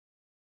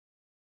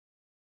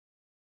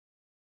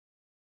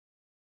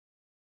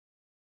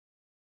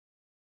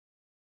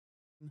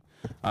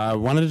I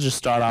wanted to just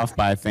start off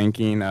by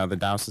thanking the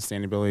Dow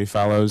Sustainability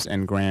Fellows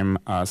and Graham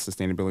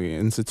Sustainability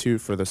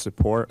Institute for the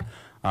support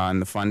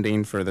and the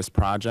funding for this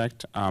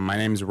project. My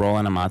name is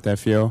Roland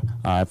Amatefio.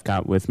 I've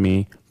got with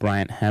me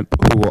Bryant Hemp,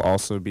 who will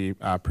also be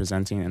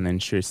presenting, and then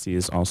Shirsti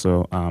is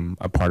also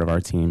a part of our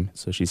team,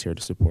 so she's here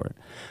to support.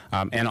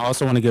 And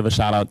also want to give a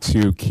shout out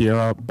to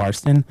Kira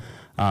Barston,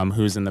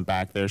 who's in the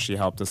back there. She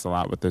helped us a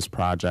lot with this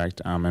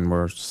project, and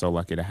we're so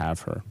lucky to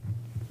have her.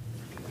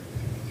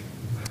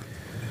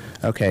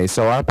 Okay,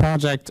 so our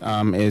project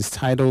is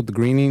titled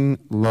Greening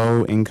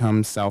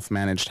Low-Income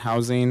Self-Managed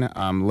Housing,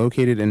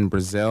 located in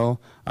Brazil.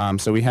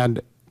 So we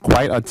had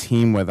quite a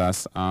team with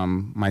us,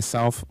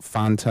 myself,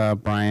 Fanta,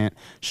 Bryant,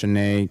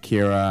 Shanae,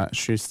 Kira,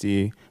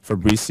 Shristi,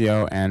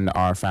 Fabricio, and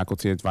our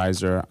faculty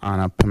advisor,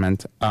 Ana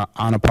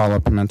Paula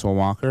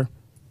Pimentel-Walker.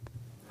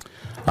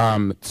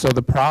 So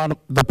the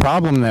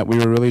problem that we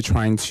were really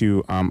trying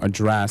to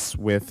address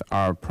with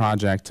our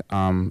project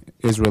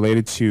is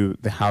related to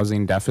the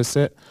housing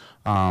deficit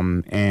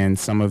and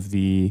some of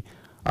the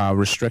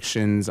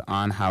restrictions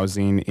on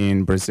housing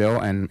in Brazil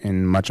and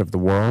in much of the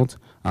world.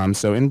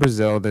 So in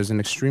Brazil, there's an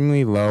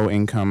extremely low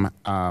income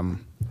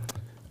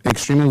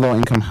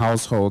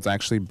households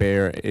actually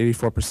bear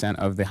 84%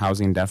 of the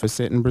housing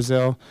deficit in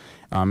Brazil,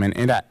 and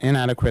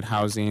inadequate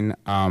housing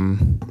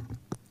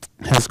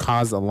has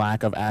caused a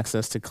lack of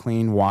access to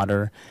clean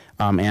water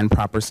and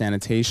proper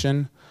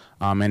sanitation.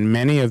 And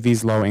many of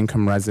these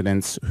low-income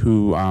residents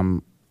who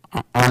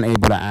aren't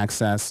able to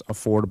access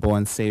affordable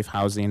and safe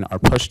housing are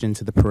pushed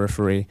into the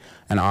periphery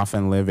and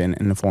often live in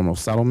informal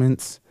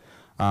settlements.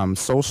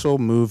 Social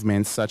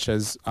movements such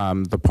as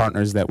the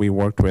partners that we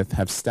worked with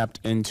have stepped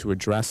in to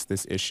address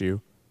this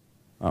issue.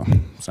 Oh,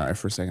 sorry,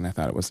 for a second I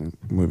thought it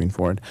wasn't moving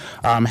forward.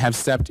 Have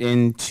stepped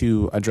in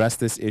to address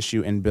this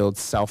issue and build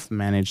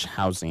self-managed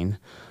housing.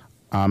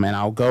 And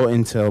I'll go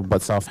into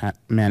what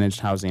self-managed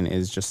housing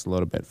is just a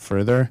little bit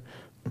further.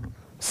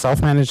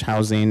 Self-managed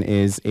housing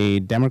is a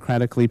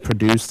democratically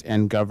produced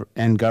and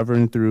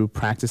governed through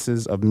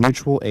practices of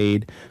mutual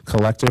aid,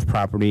 collective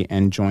property,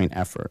 and joint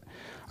effort.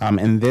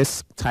 And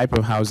this type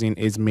of housing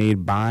is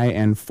made by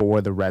and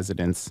for the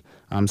residents.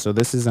 So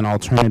this is an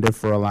alternative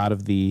for a lot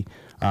of the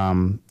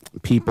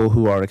people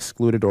who are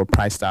excluded or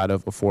priced out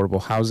of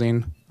affordable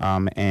housing.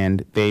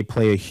 And they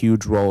play a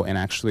huge role in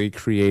actually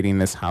creating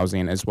this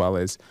housing as well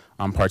as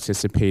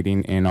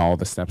participating in all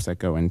the steps that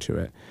go into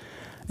it.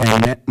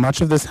 And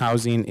much of this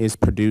housing is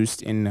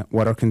produced in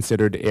what are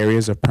considered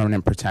areas of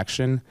permanent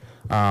protection,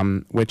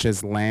 which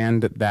is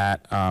land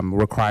that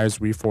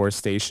requires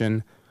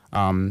reforestation,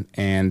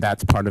 and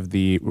that's part of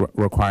the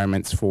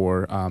requirements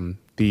for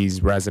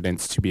these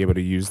residents to be able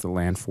to use the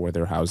land for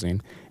their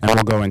housing. And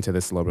we'll go into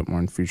this a little bit more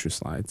in future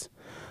slides.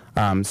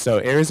 So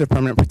areas of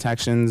permanent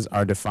protections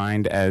are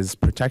defined as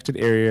protected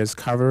areas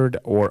covered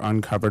or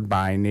uncovered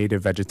by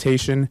native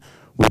vegetation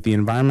with the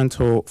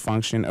environmental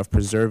function of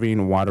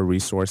preserving water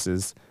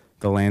resources,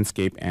 the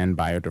landscape, and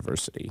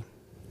biodiversity.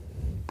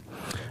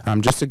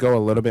 Just to go a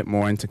little bit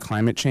more into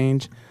climate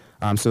change,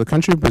 so the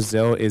country of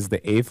Brazil has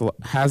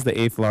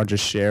the eighth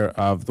largest share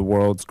of the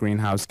world's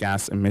greenhouse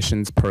gas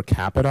emissions per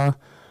capita,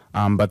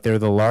 but they're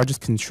the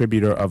largest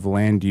contributor of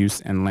land use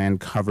and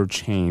land cover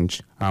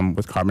change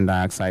with carbon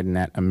dioxide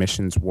net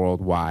emissions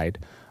worldwide.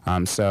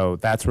 So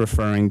that's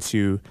referring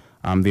to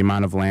the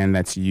amount of land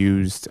that's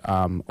used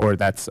or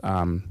that's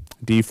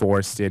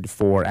deforested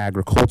for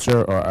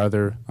agriculture or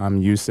other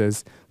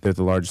uses. They're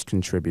the largest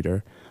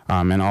contributor.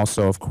 And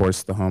also, of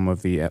course, the home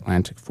of the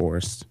Atlantic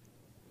forest.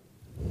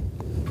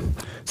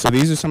 So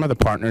these are some of the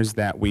partners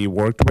that we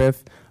worked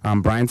with.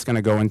 Brian's going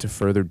to go into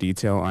further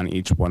detail on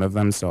each one of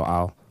them, so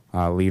I'll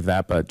leave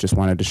that, but just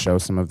wanted to show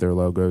some of their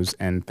logos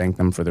and thank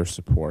them for their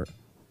support.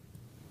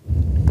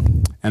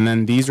 And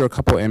then these are a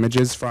couple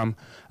images from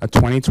a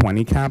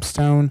 2020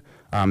 capstone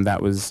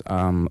that was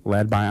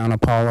led by Ana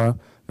Paula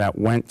that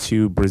went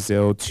to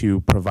Brazil to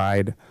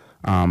provide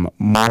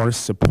more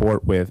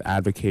support with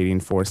advocating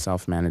for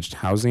self-managed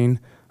housing.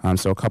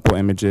 So a couple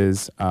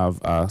images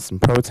of some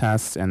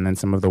protests and then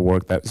some of the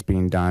work that's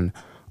being done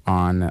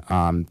on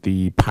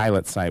the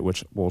pilot site,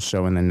 which we'll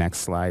show in the next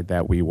slide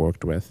that we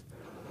worked with.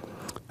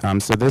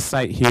 So this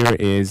site here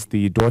is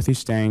the Dorothy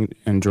Stang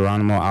and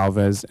Geronimo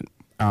Alves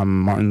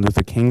Martin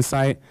Luther King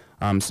site.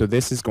 So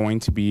this is going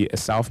to be a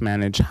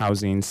self-managed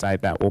housing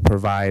site that will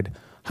provide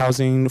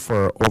housing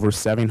for over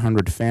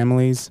 700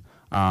 families.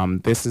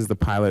 This is the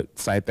pilot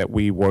site that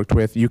we worked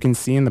with. You can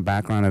see in the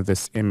background of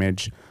this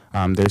image,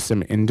 there's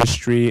some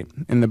industry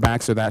in the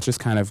back, so that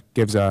just kind of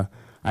gives an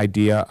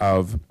idea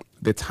of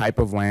the type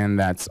of land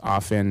that's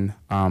often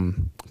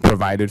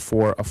provided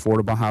for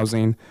affordable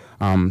housing.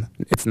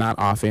 It's not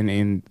often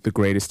in the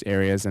greatest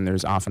areas, and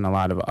there's often a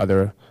lot of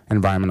other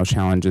environmental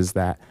challenges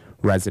that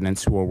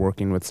residents who are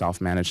working with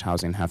self-managed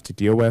housing have to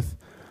deal with.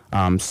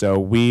 So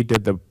we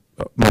did the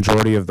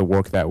majority of the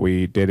work that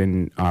we did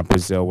in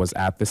Brazil was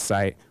at the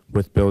site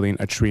with building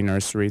a tree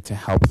nursery to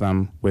help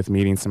them with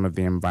meeting some of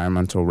the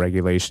environmental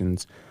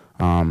regulations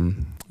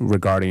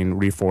regarding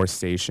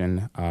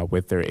reforestation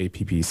with their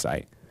APP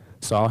site.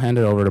 So I'll hand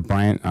it over to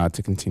Brian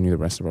to continue the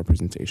rest of our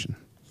presentation.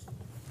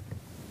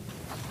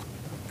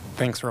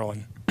 Thanks,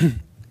 Roland.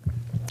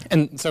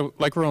 And so,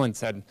 like Roland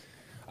said,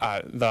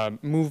 the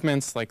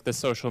movements like the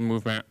social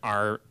movement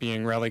are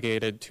being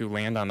relegated to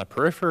land on the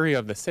periphery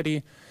of the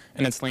city,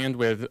 and it's land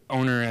with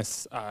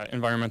onerous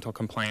environmental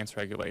compliance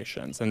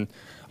regulations. And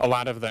a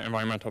lot of the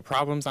environmental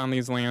problems on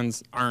these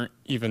lands aren't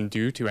even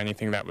due to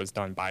anything that was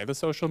done by the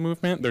social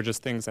movement. They're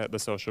just things that the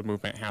social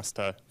movement has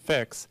to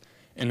fix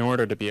in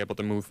order to be able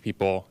to move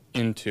people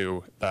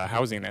into the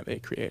housing that they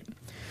create.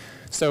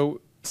 So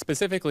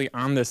specifically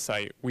on this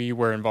site, we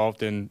were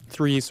involved in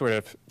three sort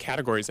of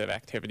categories of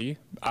activity.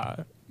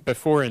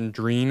 Before and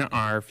during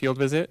our field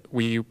visit,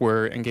 we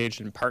were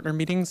engaged in partner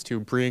meetings to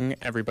bring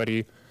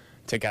everybody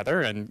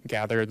together and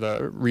gather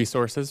the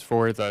resources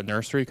for the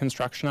nursery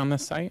construction on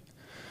this site.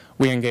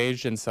 We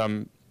engaged in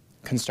some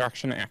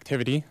construction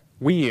activity.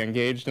 We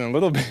engaged in a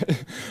little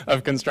bit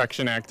of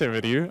construction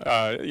activity,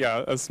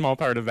 a small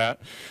part of that,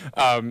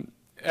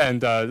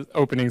 and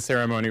opening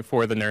ceremony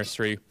for the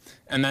nursery.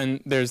 And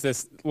then there's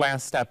this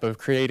last step of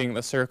creating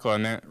the circle,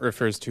 and that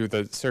refers to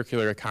the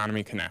circular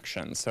economy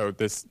connection. So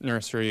this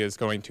nursery is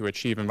going to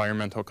achieve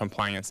environmental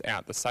compliance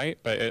at the site,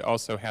 but it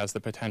also has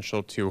the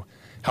potential to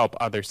help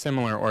other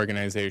similar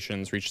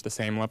organizations reach the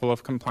same level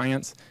of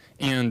compliance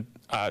and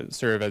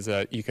serve as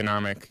an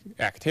economic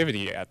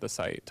activity at the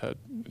site to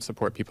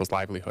support people's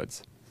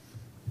livelihoods.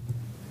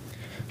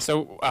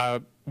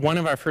 So one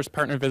of our first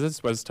partner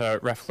visits was to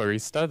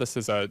Reflorista. This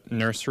is a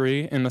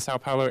nursery in the Sao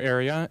Paulo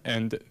area,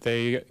 and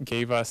they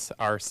gave us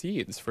our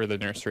seeds for the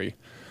nursery.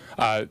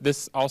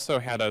 This also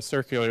had a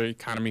circular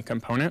economy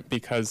component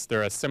because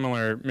they're a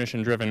similar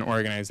mission-driven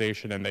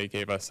organization, and they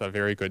gave us a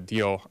very good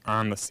deal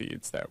on the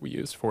seeds that we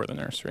used for the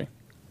nursery.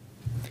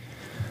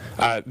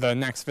 The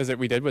next visit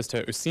we did was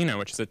to Usina,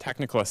 which is a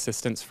technical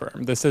assistance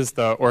firm. This is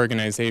the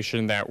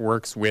organization that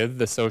works with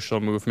the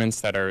social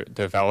movements that are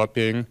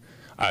developing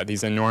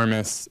these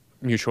enormous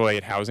mutual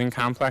aid housing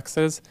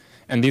complexes.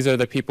 And these are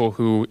the people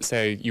who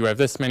say, you have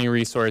this many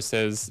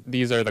resources,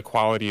 these are the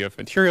quality of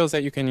materials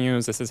that you can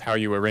use, this is how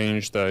you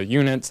arrange the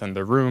units and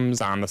the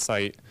rooms on the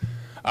site.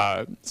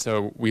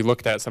 So we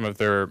looked at some of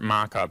their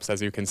mock-ups,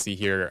 as you can see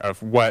here,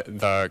 of what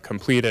the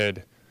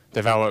completed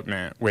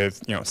development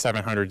with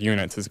 700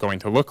 units is going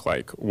to look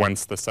like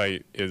once the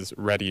site is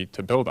ready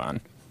to build on.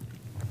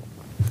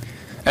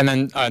 And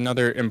then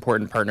another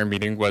important partner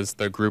meeting was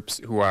the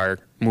groups who are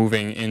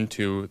moving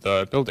into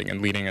the building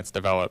and leading its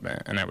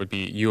development, and that would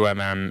be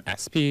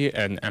UMM-SP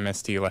and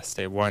MSD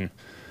Leste 1.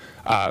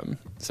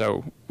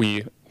 So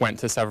we went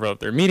to several of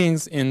their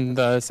meetings in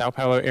the Sao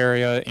Paulo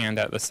area and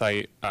at the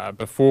site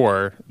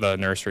before the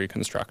nursery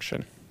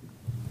construction.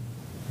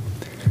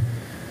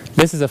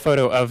 This is a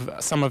photo of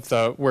some of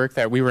the work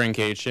that we were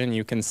engaged in.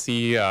 You can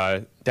see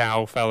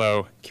Dow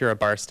Fellow Kira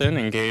Barston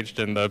engaged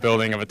in the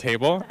building of a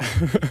table,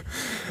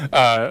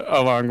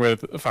 along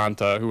with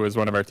Fanta, who was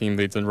one of our team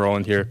leads, and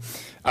Roland here,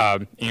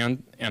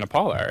 and Anna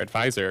Paula, our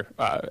advisor.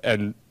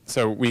 And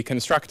so we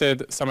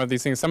constructed some of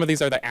these things. Some of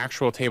these are the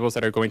actual tables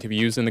that are going to be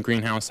used in the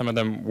greenhouse. Some of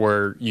them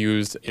were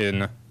used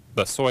in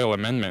the soil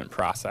amendment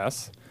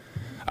process.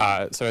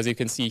 So as you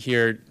can see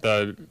here,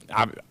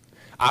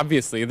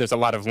 obviously, there's a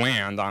lot of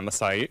land on the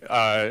site,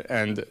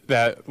 and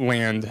that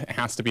land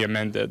has to be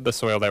amended. The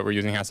soil that we're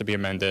using has to be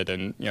amended,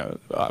 and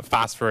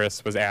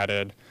phosphorus was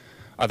added.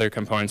 Other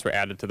components were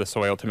added to the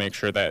soil to make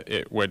sure that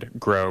it would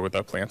grow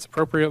the plants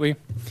appropriately.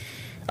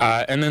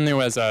 And then there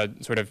was a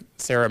sort of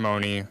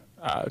ceremony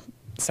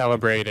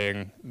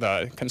celebrating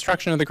the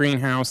construction of the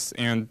greenhouse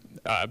and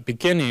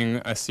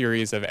beginning a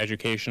series of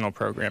educational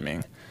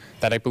programming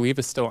that I believe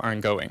is still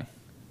ongoing.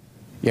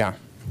 Yeah.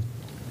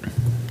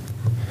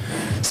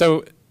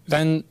 So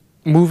then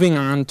moving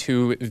on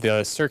to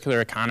the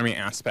circular economy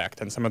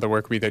aspect and some of the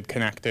work we did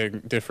connecting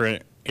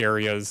different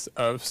areas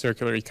of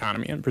circular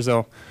economy in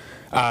Brazil.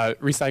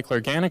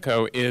 Recycle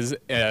Organico is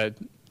an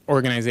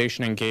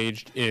organization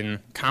engaged in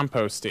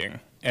composting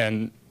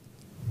and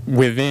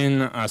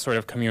within a sort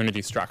of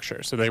community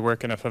structure. So they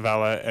work in a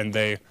favela and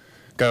they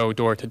go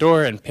door to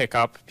door and pick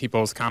up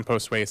people's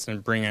compost waste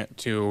and bring it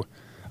to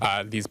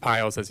these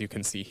piles, as you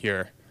can see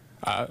here,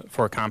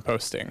 for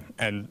composting.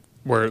 And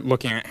we're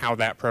looking at how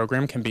that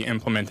program can be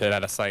implemented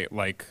at a site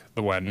like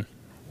the one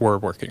we're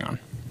working on.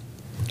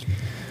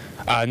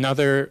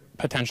 Another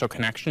potential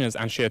connection is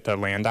Anchieta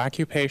land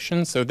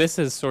occupation. So this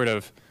is sort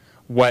of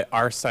what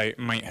our site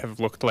might have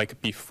looked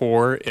like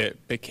before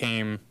it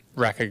became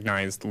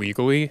recognized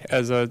legally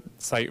as a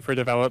site for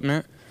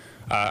development.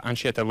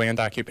 Anchieta land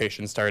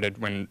occupation started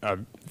when a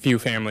few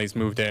families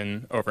moved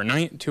in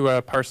overnight to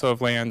a parcel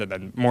of land, and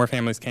then more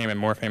families came and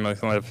more families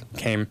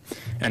came,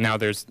 and now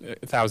there's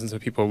thousands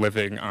of people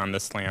living on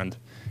this land,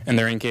 and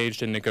they're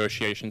engaged in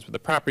negotiations with the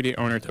property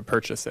owner to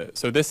purchase it.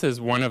 So this is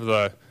one of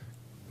the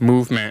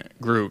movement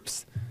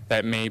groups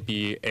that may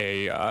be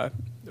a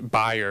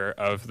buyer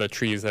of the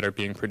trees that are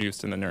being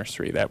produced in the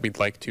nursery that we'd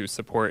like to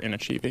support in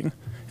achieving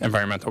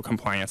environmental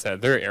compliance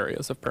at their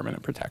areas of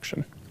permanent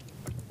protection.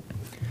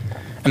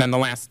 And then the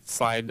last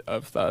slide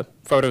of the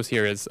photos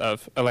here is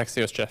of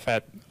Alexios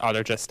Jafet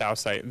Autogest Dow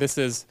site. This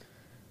is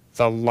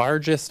the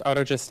largest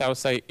Autogest Dow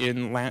site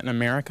in Latin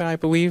America, I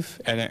believe,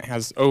 and it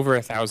has over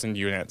 1,000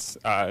 units.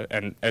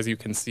 And as you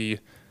can see,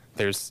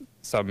 there's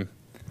some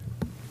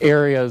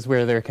areas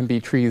where there can be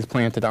trees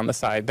planted on the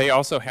side. They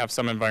also have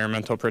some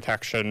environmental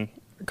protection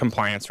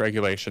compliance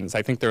regulations.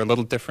 I think they're a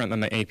little different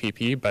than the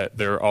APP, but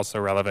they're also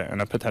relevant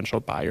and a potential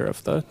buyer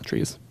of the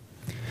trees.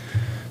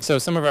 So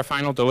some of our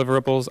final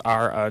deliverables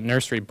are a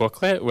nursery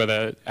booklet with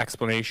an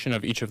explanation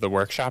of each of the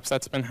workshops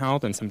that's been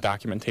held and some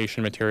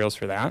documentation materials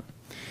for that.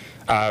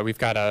 We've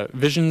got a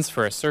Visions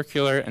for a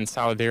Circular and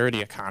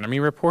Solidarity Economy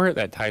report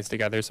that ties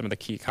together some of the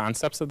key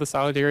concepts of the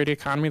solidarity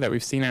economy that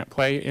we've seen at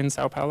play in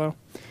Sao Paulo.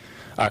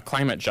 A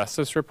climate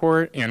justice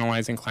report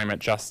analyzing climate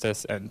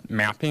justice and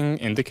mapping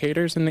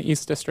indicators in the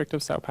East District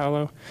of Sao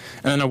Paulo.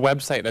 And then a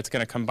website that's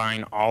going to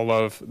combine all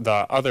of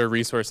the other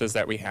resources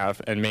that we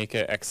have and make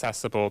it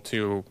accessible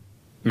to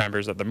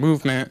members of the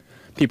movement,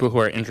 people who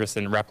are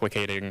interested in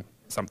replicating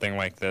something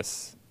like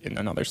this in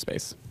another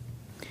space.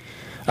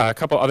 A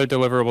couple other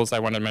deliverables I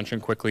want to mention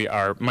quickly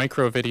are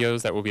micro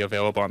videos that will be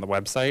available on the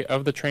website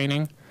of the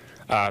training,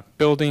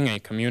 building a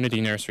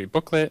community nursery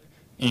booklet,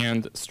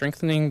 and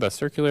strengthening the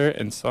circular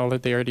and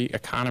solidarity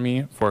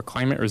economy for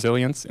climate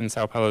resilience in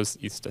Sao Paulo's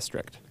East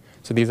District.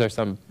 So these are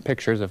some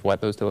pictures of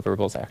what those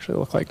deliverables actually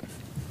look like.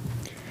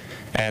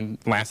 And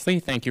lastly,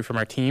 thank you from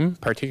our team,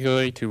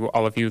 particularly to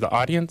all of you, the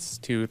audience,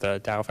 to the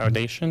Dow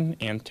Foundation,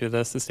 and to the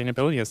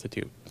Sustainability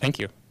Institute. Thank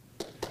you.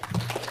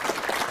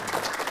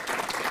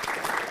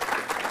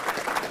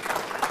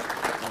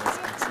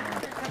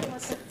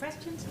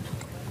 Questions?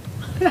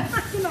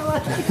 You know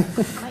what?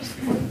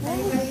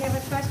 Anybody have a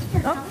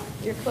question? Oh,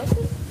 you're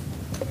closest.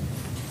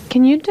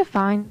 Can you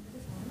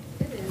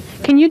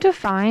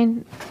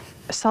define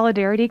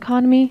solidarity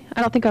economy?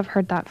 I don't think I've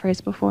heard that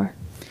phrase before.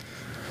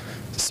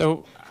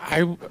 So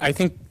I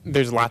think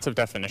there's lots of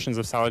definitions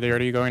of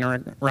solidarity going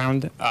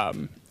around.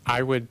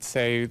 I would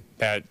say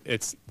that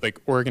it's like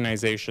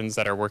organizations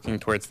that are working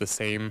towards the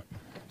same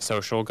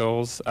social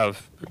goals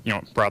of,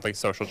 broadly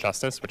social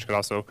justice, which could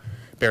also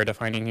bear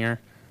defining here,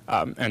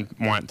 and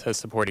want to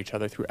support each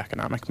other through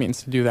economic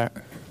means to do that.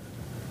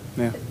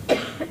 Yeah.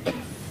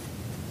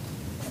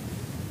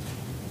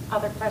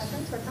 Other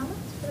questions or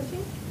comments for the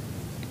team?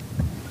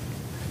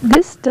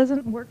 This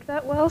doesn't work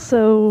that well,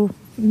 so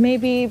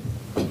maybe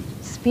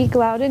speak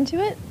loud into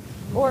it,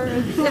 or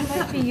it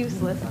might be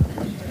useless.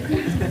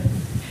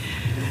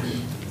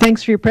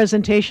 Thanks for your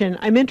presentation.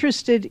 I'm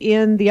interested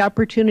in the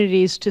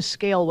opportunities to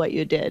scale what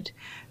you did.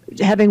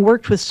 Having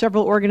worked with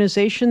several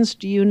organizations,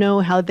 do you know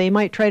how they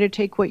might try to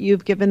take what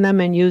you've given them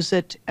and use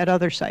it at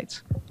other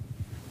sites?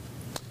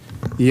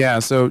 Yeah,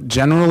 so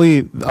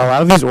generally, a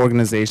lot of these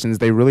organizations,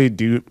 they really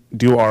do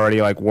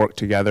already work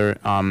together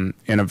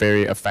in a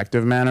very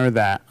effective manner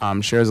that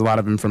shares a lot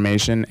of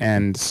information,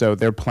 and so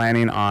they're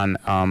planning on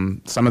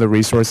some of the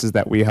resources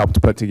that we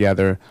helped put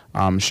together,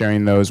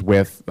 sharing those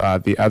with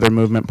the other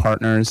movement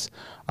partners,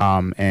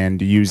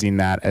 and using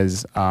that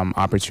as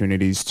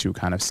opportunities to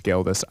kind of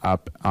scale this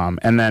up.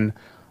 And then,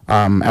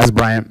 as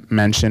Bryant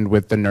mentioned,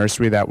 with the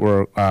nursery that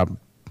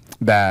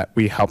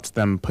we helped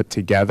them put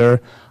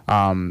together,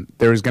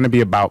 there's going to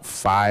be about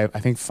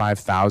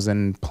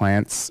 5,000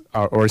 plants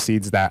or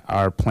seeds that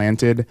are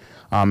planted,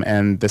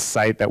 and the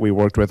site that we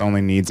worked with only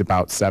needs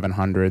about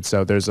 700.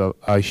 So there's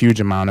a huge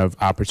amount of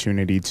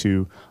opportunity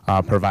to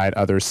provide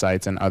other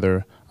sites and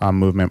other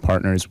movement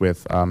partners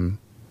with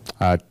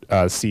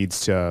seeds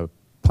to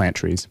plant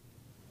trees.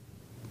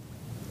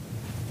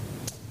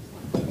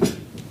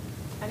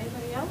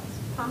 Anybody else?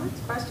 Comments,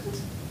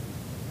 questions?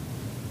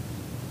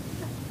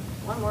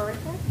 One more right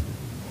there.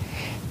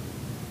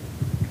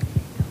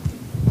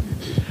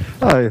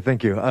 Hi,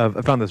 thank you. I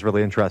found this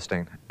really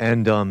interesting.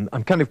 And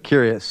I'm kind of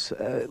curious,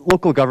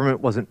 local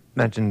government wasn't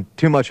mentioned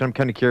too much. I'm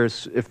kind of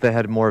curious if they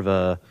had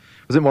was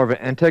it more of an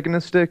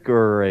antagonistic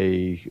or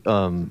a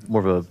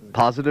more of a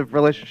positive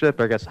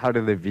relationship? I guess, how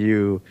do they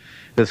view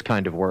this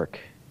kind of work?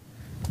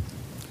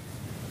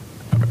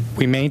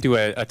 We may do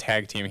a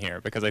tag team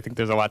here because I think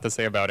there's a lot to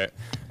say about it.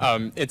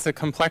 It's a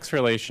complex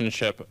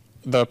relationship.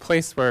 The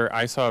place where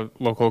I saw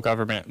local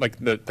government,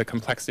 the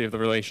complexity of the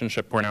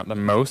relationship borne out the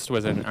most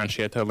was in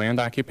Anchieta land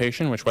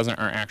occupation, which wasn't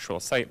our actual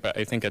site, but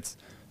I think it's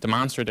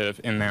demonstrative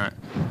in that.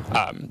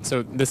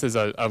 So this is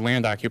a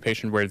land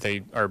occupation where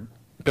they are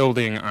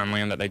building on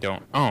land that they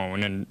don't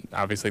own, and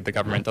obviously the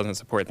government doesn't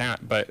support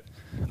that, but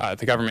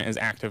the government is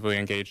actively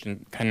engaged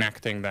in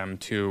connecting them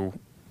to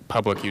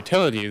public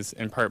utilities,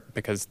 in part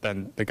because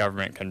then the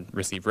government can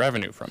receive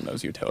revenue from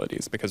those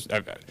utilities. Because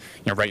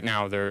right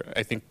now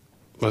I think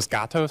Los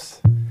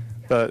Gatos,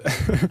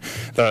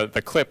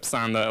 the clips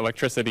on the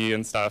electricity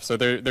and stuff. So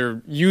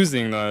they're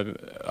using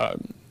the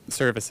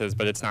services,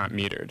 but it's not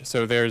metered.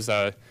 So there's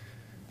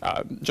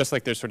just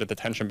like there's sort of the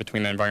tension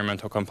between the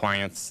environmental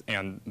compliance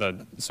and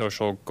the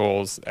social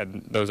goals,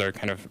 and those are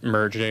kind of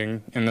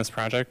merging in this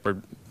project.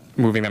 We're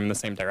moving them in the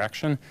same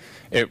direction.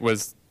 It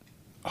was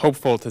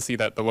hopeful to see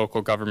that the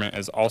local government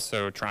is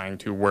also trying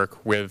to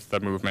work with the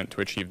movement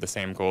to achieve the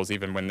same goals,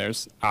 even when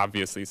there's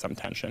obviously some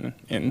tension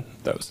in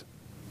those.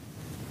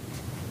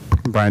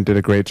 Brian did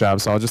a great job,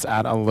 so I'll just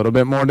add a little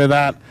bit more to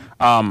that.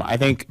 I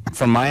think,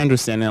 from my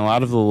understanding, a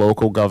lot of the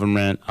local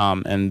government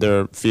and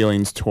their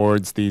feelings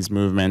towards these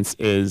movements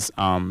is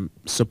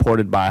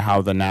supported by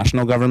how the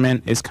national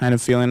government is kind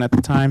of feeling at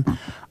the time.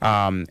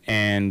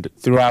 And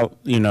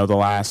throughout, the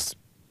last,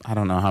 I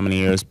don't know how many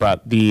years,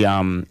 but the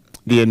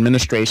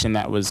administration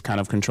that was kind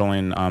of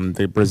controlling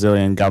the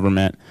Brazilian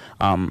government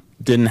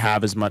didn't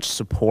have as much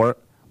support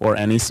or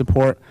any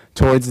support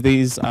towards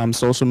these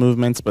social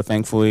movements, but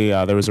thankfully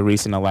there was a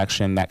recent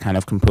election that kind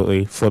of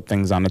completely flipped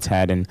things on its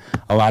head, and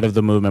a lot of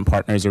the movement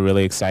partners are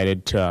really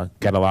excited to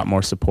get a lot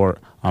more support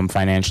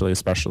financially,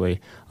 especially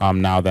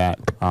now that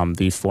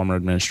the former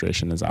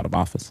administration is out of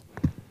office.